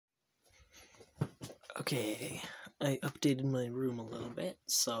Okay, I updated my room a little bit,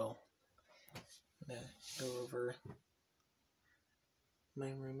 so I'm gonna go over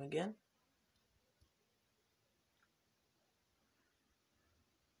my room again.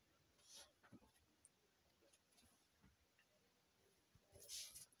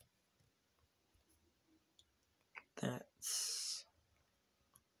 That's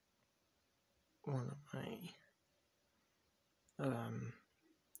one of my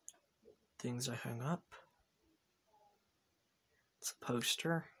things I hung up. It's a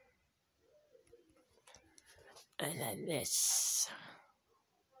poster. And then this.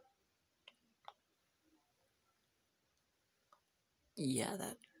 Yeah,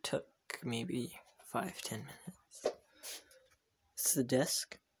 that took maybe 5-10 minutes. It's the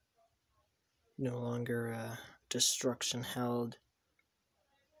desk. No longer a destruction held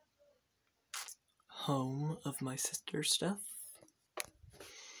home of my sister's stuff.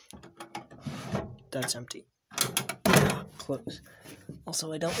 That's empty. Close.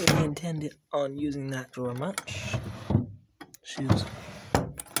 Also, I don't really intend on using that drawer much. Shoes.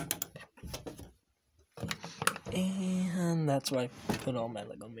 And that's where I put all my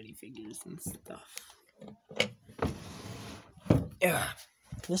Lego minifigures and stuff. Yeah,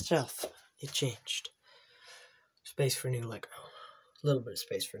 this shelf, it changed. Space for new Lego. A little bit of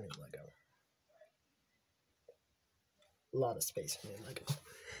space for new Lego. A lot of space for new Lego.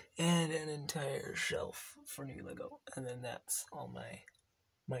 And an entire shelf for new Lego. And then that's all my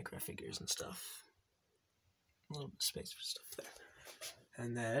micro figures and stuff. A little bit of space for stuff there.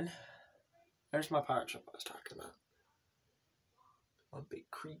 And then there's my pirate ship I was talking about. My big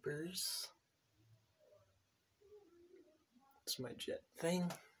creepers. It's my jet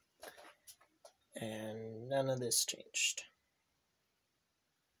thing. And none of this changed.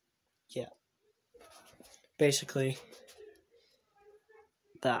 Yeah. Basically,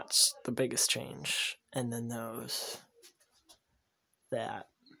 that's the biggest change. And then those, that,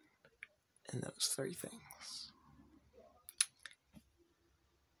 and those three things.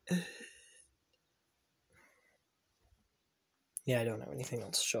 Yeah, I don't have anything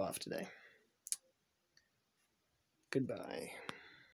else to show off today. Goodbye.